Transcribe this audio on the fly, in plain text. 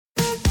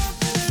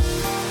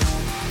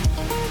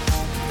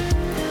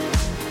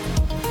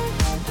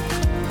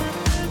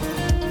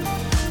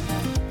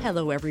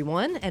Hello,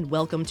 everyone, and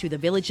welcome to the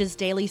Village's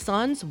Daily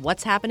Sun's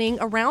What's Happening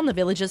Around the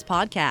Villages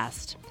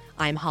podcast.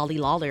 I'm Holly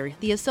Lawler,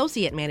 the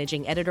Associate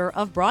Managing Editor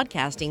of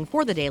Broadcasting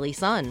for the Daily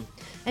Sun.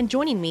 And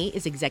joining me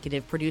is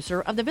Executive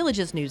Producer of the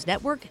Villages News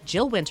Network,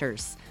 Jill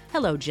Winters.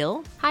 Hello,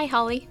 Jill. Hi,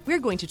 Holly. We're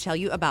going to tell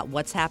you about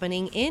what's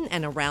happening in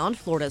and around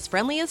Florida's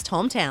friendliest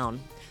hometown.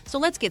 So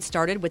let's get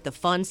started with the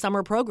fun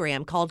summer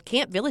program called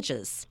Camp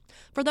Villages.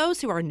 For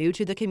those who are new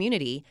to the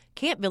community,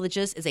 Camp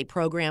Villages is a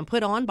program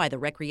put on by the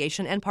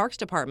Recreation and Parks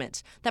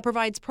Department that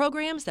provides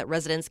programs that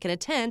residents can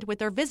attend with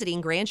their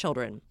visiting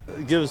grandchildren.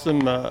 It gives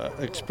them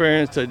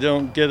experience they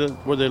don't get it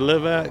where they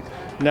live at.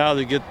 Now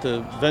they get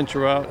to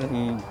venture out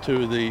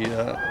into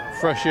the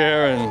fresh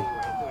air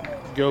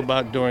and go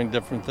about doing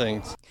different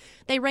things.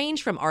 They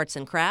range from arts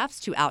and crafts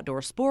to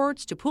outdoor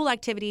sports to pool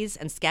activities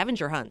and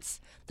scavenger hunts.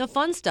 The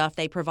fun stuff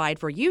they provide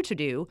for you to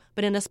do,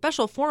 but in a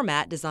special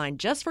format designed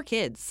just for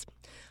kids.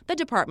 The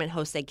department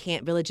hosts a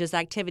Camp Villages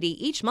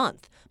activity each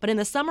month, but in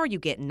the summer you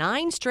get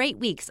 9 straight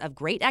weeks of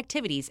great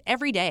activities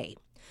every day.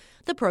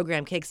 The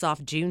program kicks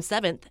off June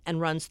 7th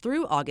and runs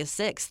through August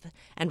 6th,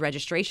 and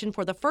registration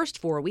for the first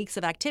 4 weeks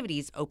of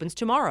activities opens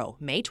tomorrow,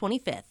 May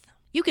 25th.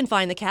 You can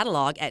find the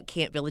catalog at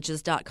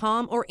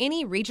campvillages.com or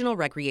any regional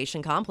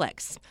recreation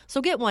complex. So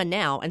get one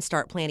now and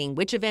start planning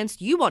which events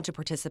you want to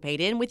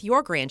participate in with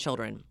your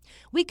grandchildren.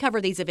 We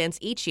cover these events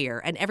each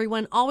year, and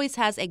everyone always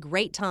has a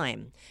great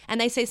time. And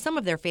they say some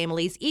of their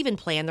families even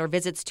plan their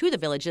visits to the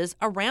villages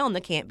around the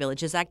Camp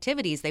Villages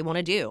activities they want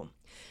to do.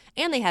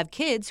 And they have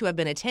kids who have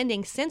been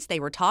attending since they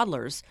were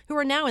toddlers who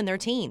are now in their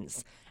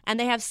teens. And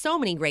they have so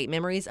many great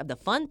memories of the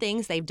fun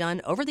things they've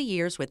done over the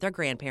years with their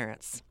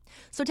grandparents.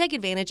 So take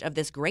advantage of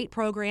this great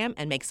program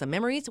and make some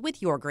memories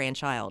with your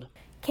grandchild.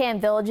 Camp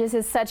Villages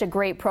is such a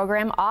great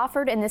program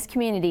offered in this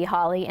community,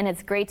 Holly, and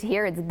it's great to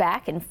hear it's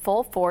back in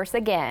full force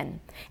again.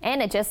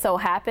 And it just so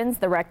happens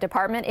the Rec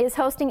Department is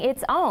hosting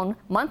its own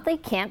monthly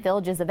Camp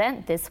Villages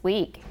event this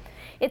week.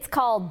 It's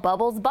called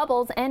Bubbles,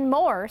 Bubbles, and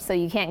More, so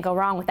you can't go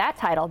wrong with that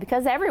title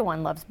because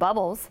everyone loves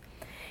bubbles.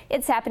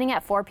 It's happening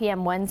at 4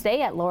 p.m.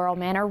 Wednesday at Laurel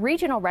Manor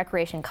Regional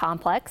Recreation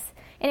Complex.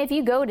 And if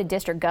you go to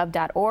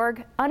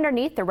districtgov.org,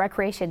 underneath the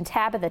Recreation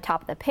tab at the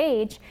top of the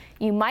page,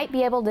 you might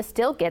be able to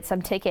still get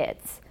some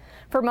tickets.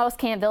 For most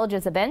Camp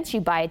Villages events,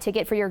 you buy a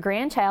ticket for your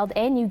grandchild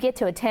and you get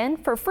to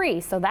attend for free,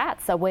 so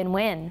that's a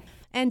win-win.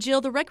 And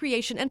Jill, the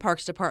Recreation and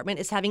Parks Department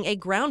is having a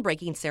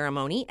groundbreaking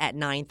ceremony at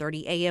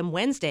 9:30 a.m.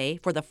 Wednesday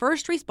for the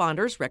First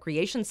Responders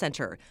Recreation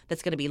Center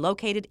that's going to be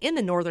located in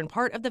the northern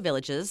part of the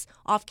Villages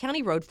off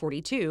County Road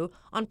 42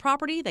 on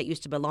property that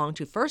used to belong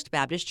to First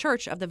Baptist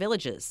Church of the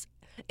Villages.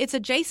 It's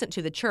adjacent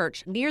to the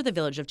church near the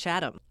village of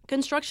Chatham.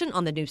 Construction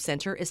on the new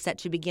center is set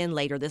to begin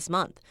later this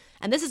month.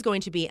 And this is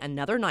going to be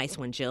another nice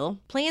one, Jill.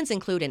 Plans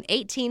include an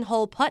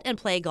 18-hole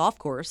putt-and-play golf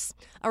course,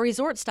 a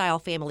resort-style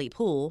family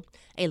pool,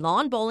 a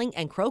lawn bowling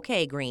and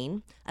croquet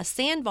green, a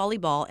sand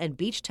volleyball and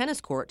beach tennis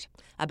court,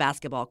 a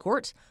basketball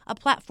court, a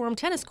platform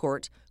tennis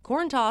court,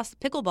 corn toss,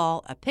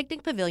 pickleball, a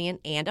picnic pavilion,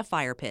 and a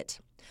fire pit.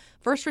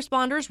 First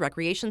Responders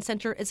Recreation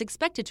Center is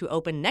expected to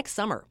open next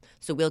summer,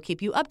 so we'll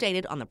keep you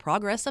updated on the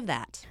progress of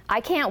that.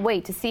 I can't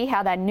wait to see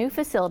how that new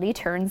facility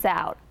turns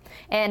out.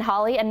 And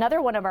Holly,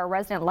 another one of our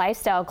resident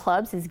lifestyle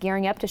clubs is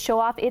gearing up to show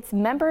off its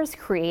members'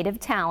 creative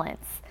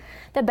talents.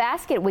 The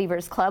Basket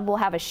Weavers Club will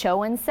have a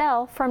show and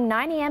sell from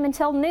 9 a.m.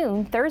 until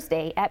noon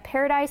Thursday at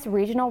Paradise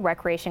Regional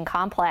Recreation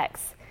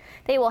Complex.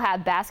 They will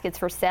have baskets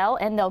for sale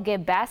and they'll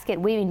give basket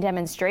weaving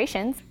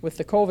demonstrations. With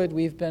the COVID,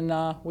 we've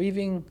been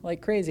weaving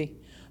like crazy.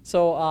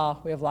 So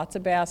we have lots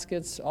of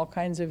baskets, all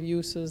kinds of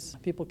uses.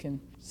 People can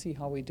see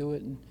how we do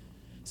it and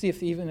see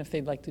even if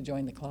they'd like to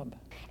join the club.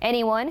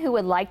 Anyone who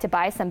would like to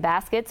buy some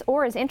baskets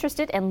or is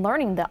interested in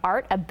learning the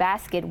art of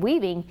basket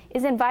weaving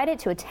is invited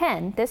to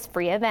attend this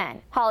free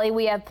event. Holly,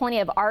 we have plenty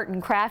of art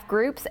and craft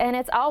groups, and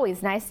it's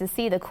always nice to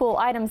see the cool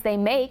items they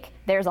make.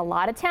 There's a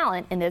lot of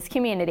talent in this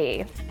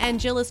community. And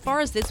Jill, as far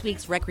as this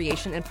week's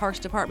Recreation and Parks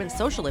Department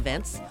social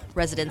events,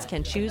 residents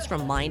can choose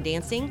from line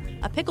dancing,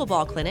 a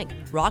pickleball clinic,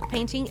 rock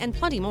painting, and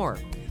plenty more.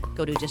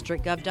 Go to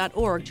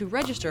districtgov.org to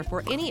register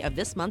for any of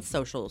this month's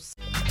socials.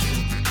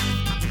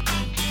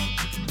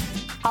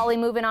 Holly,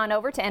 moving on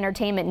over to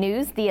entertainment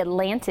news, the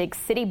Atlantic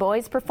City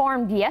Boys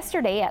performed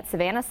yesterday at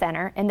Savannah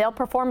Center, and they'll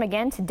perform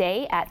again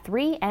today at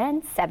 3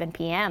 and 7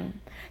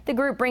 p.m. The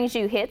group brings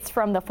you hits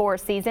from the 4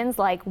 seasons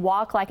like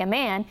Walk Like a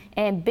Man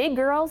and Big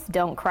Girls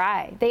Don't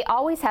Cry. They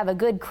always have a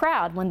good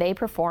crowd when they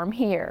perform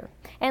here.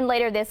 And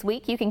later this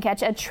week, you can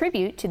catch a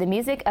tribute to the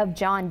music of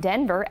John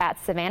Denver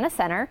at Savannah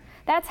Center.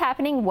 That's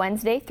happening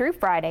Wednesday through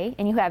Friday,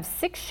 and you have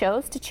 6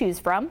 shows to choose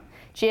from.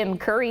 Jim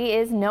Curry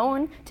is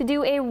known to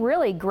do a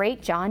really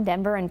great John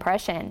Denver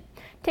impression.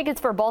 Tickets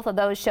for both of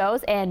those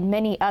shows and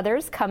many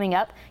others coming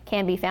up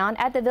can be found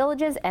at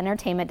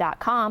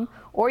thevillagesentertainment.com,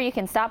 or you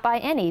can stop by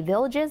any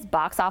Villages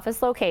box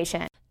office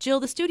location.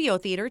 Jill, the Studio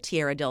Theater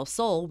Tierra del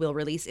Sol will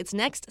release its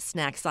next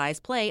snack-size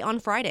play on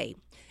Friday.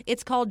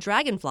 It's called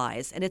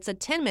Dragonflies, and it's a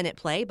 10-minute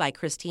play by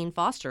Christine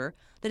Foster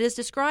that is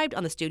described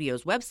on the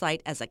studio's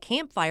website as a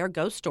campfire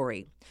ghost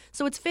story.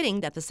 So it's fitting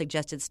that the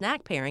suggested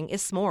snack pairing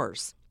is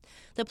s'mores.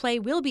 The play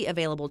will be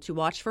available to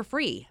watch for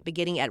free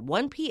beginning at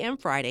 1 p.m.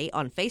 Friday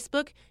on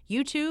Facebook,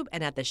 YouTube,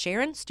 and at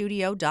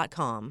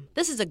thesharonstudio.com.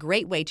 This is a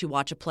great way to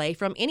watch a play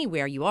from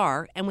anywhere you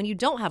are and when you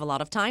don't have a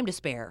lot of time to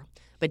spare.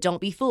 But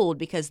don't be fooled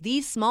because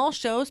these small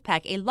shows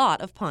pack a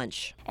lot of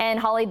punch. And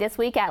Holly, this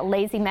week at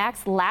Lazy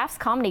Mac's Laughs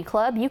Comedy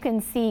Club, you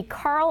can see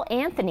Carl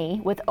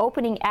Anthony with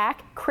opening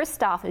act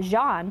Christophe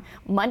Jean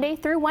Monday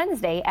through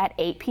Wednesday at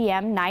 8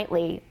 p.m.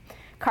 nightly.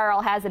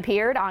 Carl has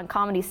appeared on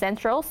Comedy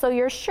Central, so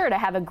you're sure to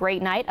have a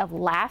great night of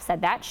laughs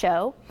at that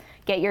show.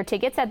 Get your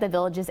tickets at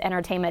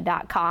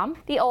thevillagesentertainment.com.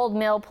 The Old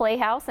Mill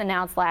Playhouse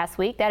announced last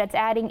week that it's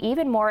adding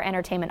even more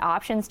entertainment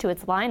options to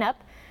its lineup.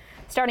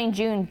 Starting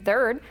June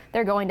 3rd,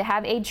 they're going to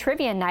have a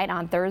trivia night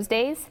on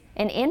Thursdays,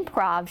 an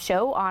improv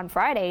show on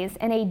Fridays,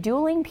 and a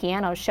dueling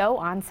piano show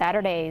on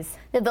Saturdays.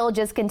 The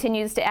Villages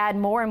continues to add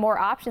more and more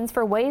options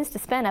for ways to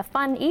spend a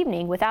fun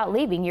evening without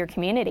leaving your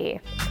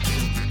community.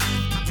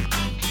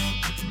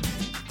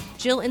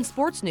 Jill, in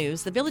sports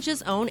news, the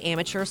Village's own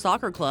amateur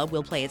soccer club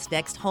will play its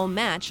next home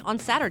match on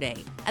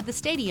Saturday at the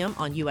stadium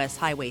on U.S.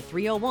 Highway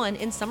 301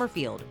 in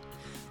Summerfield.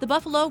 The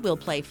Buffalo will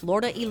play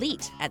Florida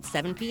Elite at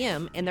 7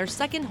 p.m. in their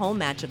second home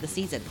match of the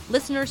season.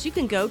 Listeners, you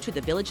can go to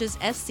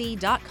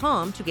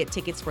thevillagesSC.com to get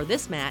tickets for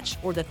this match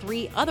or the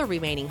 3 other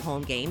remaining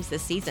home games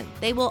this season.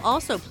 They will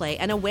also play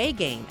an away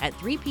game at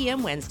 3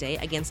 p.m. Wednesday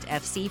against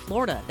FC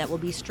Florida that will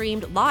be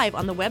streamed live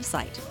on the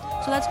website.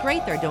 So that's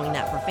great they're doing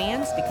that for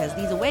fans because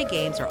these away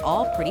games are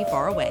all pretty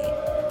far away.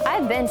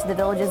 I've been to the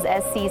Villages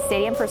SC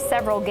Stadium for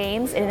several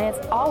games, and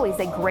it's always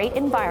a great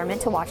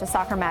environment to watch a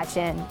soccer match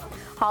in.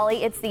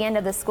 Holly, it's the end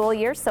of the school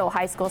year, so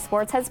high school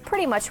sports has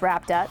pretty much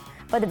wrapped up.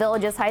 But the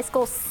Villages High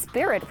School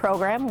Spirit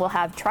program will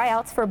have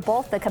tryouts for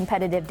both the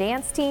competitive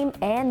dance team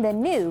and the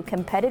new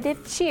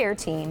competitive cheer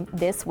team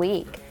this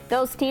week.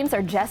 Those teams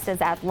are just as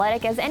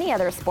athletic as any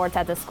other sports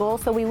at the school,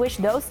 so we wish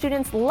those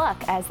students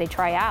luck as they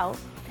try out.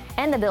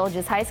 And the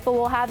Villages High School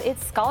will have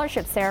its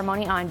scholarship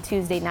ceremony on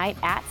Tuesday night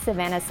at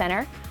Savannah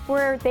Center,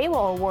 where they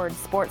will award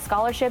sports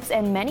scholarships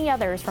and many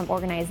others from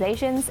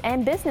organizations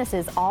and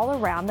businesses all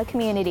around the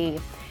community.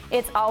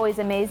 It's always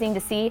amazing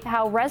to see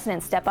how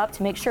residents step up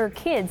to make sure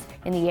kids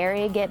in the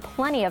area get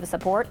plenty of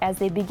support as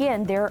they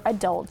begin their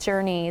adult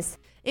journeys.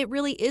 It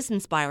really is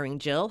inspiring,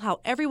 Jill, how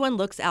everyone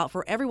looks out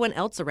for everyone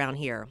else around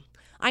here.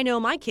 I know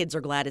my kids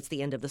are glad it's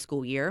the end of the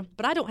school year,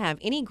 but I don't have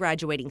any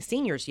graduating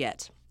seniors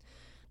yet.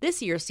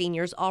 This year's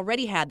seniors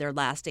already had their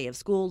last day of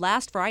school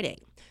last Friday,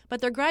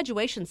 but their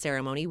graduation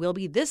ceremony will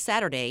be this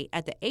Saturday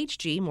at the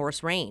H.G.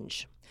 Morse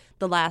Range.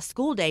 The last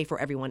school day for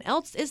everyone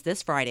else is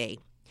this Friday.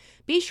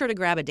 Be sure to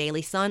grab a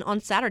Daily Sun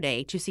on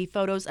Saturday to see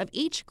photos of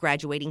each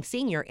graduating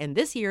senior in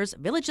this year's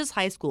Villages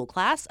High School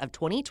class of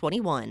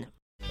 2021.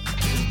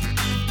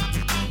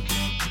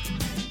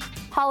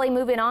 Holly,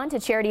 moving on to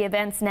charity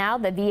events now.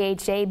 The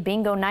VHA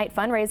Bingo Night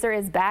fundraiser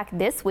is back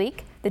this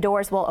week. The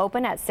doors will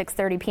open at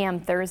 6:30 p.m.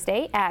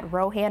 Thursday at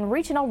Rohan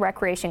Regional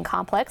Recreation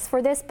Complex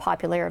for this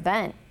popular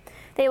event.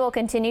 They will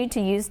continue to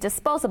use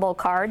disposable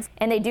cards,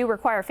 and they do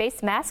require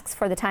face masks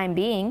for the time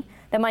being.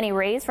 The money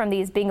raised from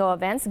these bingo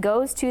events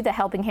goes to the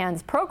Helping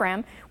Hands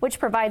program, which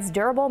provides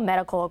durable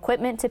medical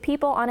equipment to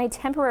people on a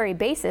temporary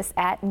basis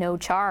at no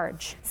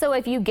charge. So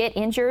if you get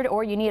injured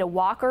or you need a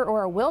walker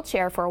or a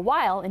wheelchair for a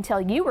while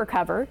until you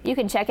recover, you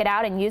can check it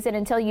out and use it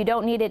until you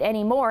don't need it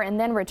anymore and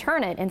then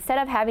return it instead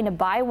of having to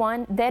buy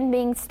one, then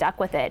being stuck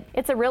with it.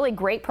 It's a really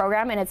great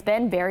program and it's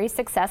been very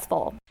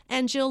successful.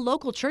 And Jill,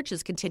 local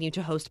churches continue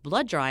to host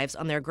blood drives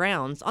on their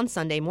grounds on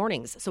Sunday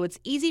mornings, so it's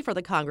easy for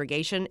the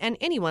congregation and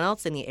anyone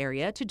else in the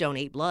area to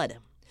donate blood.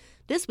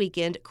 This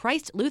weekend,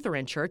 Christ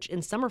Lutheran Church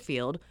in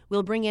Summerfield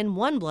will bring in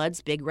One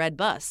Blood's Big Red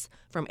Bus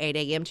from 8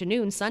 a.m. to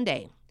noon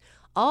Sunday.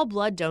 All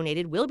blood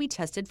donated will be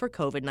tested for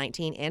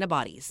COVID-19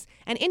 antibodies,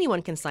 and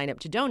anyone can sign up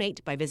to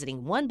donate by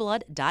visiting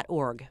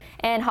oneblood.org.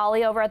 And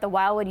Holly, over at the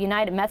Wildwood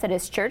United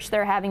Methodist Church,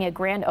 they're having a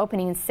grand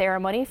opening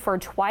ceremony for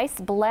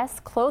Twice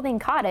Blessed Clothing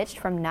Cottage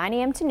from 9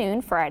 a.m. to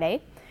noon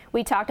Friday.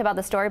 We talked about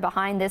the story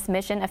behind this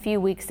mission a few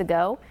weeks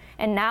ago,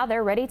 and now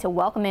they're ready to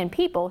welcome in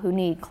people who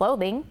need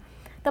clothing.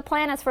 The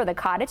plan is for the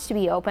cottage to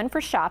be open for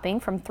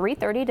shopping from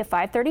 3:30 to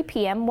 5:30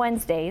 p.m.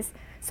 Wednesdays,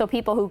 so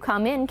people who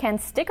come in can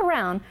stick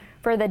around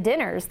for the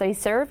dinners they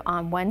serve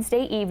on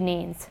Wednesday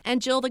evenings.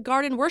 And Jill, the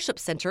Garden Worship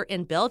Center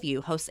in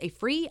Bellevue hosts a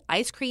free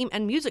ice cream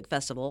and music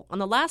festival on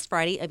the last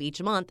Friday of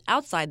each month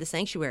outside the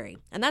sanctuary,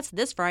 and that's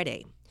this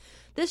Friday.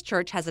 This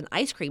church has an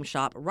ice cream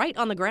shop right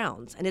on the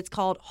grounds, and it's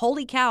called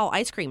Holy Cow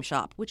Ice Cream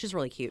Shop, which is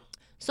really cute.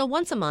 So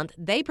once a month,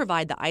 they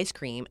provide the ice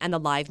cream and the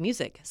live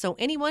music, so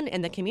anyone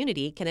in the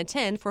community can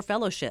attend for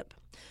fellowship.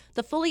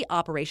 The fully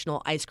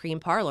operational ice cream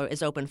parlor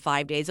is open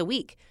 5 days a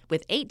week,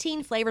 with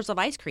 18 flavors of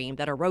ice cream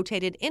that are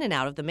rotated in and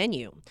out of the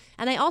menu.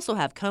 And they also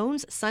have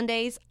cones,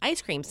 sundaes,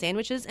 ice cream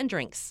sandwiches, and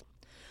drinks.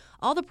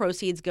 All the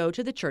proceeds go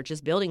to the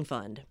church's building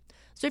fund.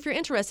 So if you're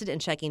interested in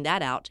checking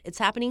that out, it's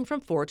happening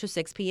from 4 to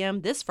 6 p.m.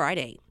 this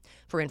Friday.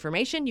 For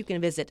information, you can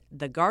visit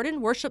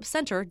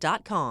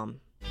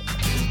thegardenworshipcenter.com.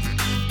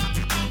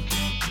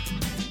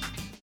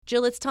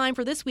 Jill, it's time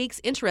for this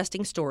week's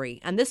interesting story,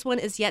 and this one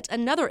is yet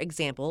another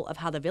example of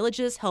how the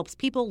Villages helps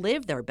people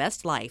live their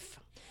best life.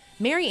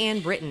 Mary Ann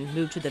Britton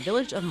moved to the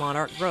village of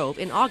Monarch Grove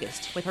in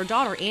August with her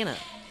daughter Anna.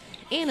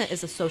 Anna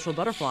is a social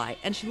butterfly,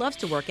 and she loves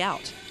to work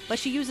out, but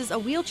she uses a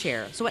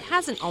wheelchair, so it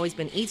hasn't always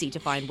been easy to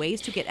find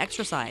ways to get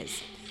exercise.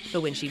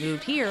 But when she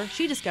moved here,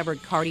 she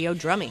discovered cardio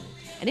drumming,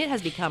 and it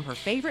has become her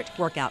favorite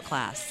workout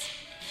class.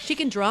 She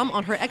can drum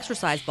on her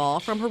exercise ball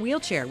from her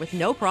wheelchair with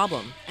no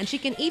problem, and she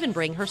can even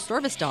bring her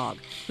service dog,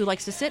 who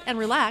likes to sit and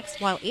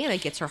relax while Anna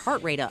gets her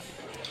heart rate up.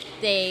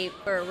 They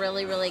were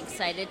really, really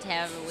excited to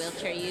have a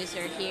wheelchair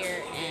user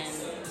here and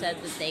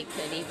said that they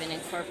could even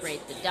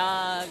incorporate the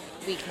dog.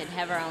 We could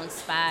have our own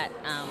spot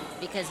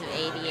because of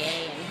ADA,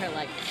 and we're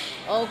like,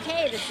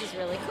 okay, this is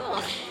really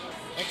cool.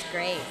 It's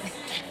great.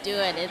 Do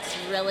it. It's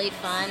really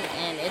fun,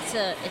 and it's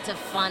a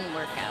fun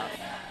workout.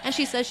 And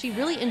she says she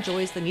really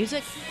enjoys the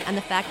music and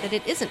the fact that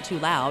it isn't too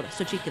loud,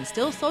 so she can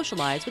still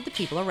socialize with the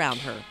people around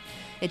her.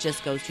 It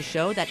just goes to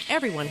show that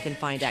everyone can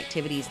find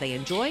activities they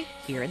enjoy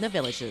here in the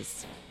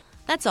Villages.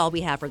 That's all we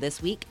have for this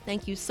week.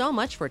 Thank you so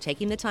much for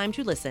taking the time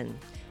to listen.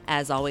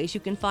 As always, you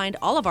can find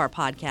all of our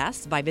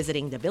podcasts by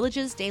visiting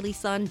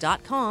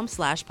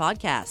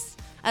thevillagesdailysun.com/podcasts,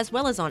 as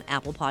well as on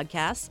Apple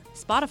Podcasts,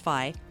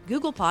 Spotify,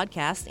 Google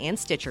Podcasts, and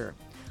Stitcher.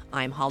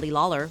 I'm Holly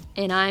Lawler.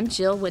 And I'm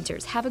Jill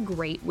Winters. Have a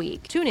great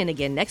week. Tune in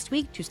again next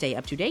week to stay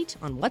up to date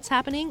on what's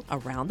happening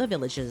around the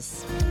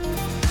Villages.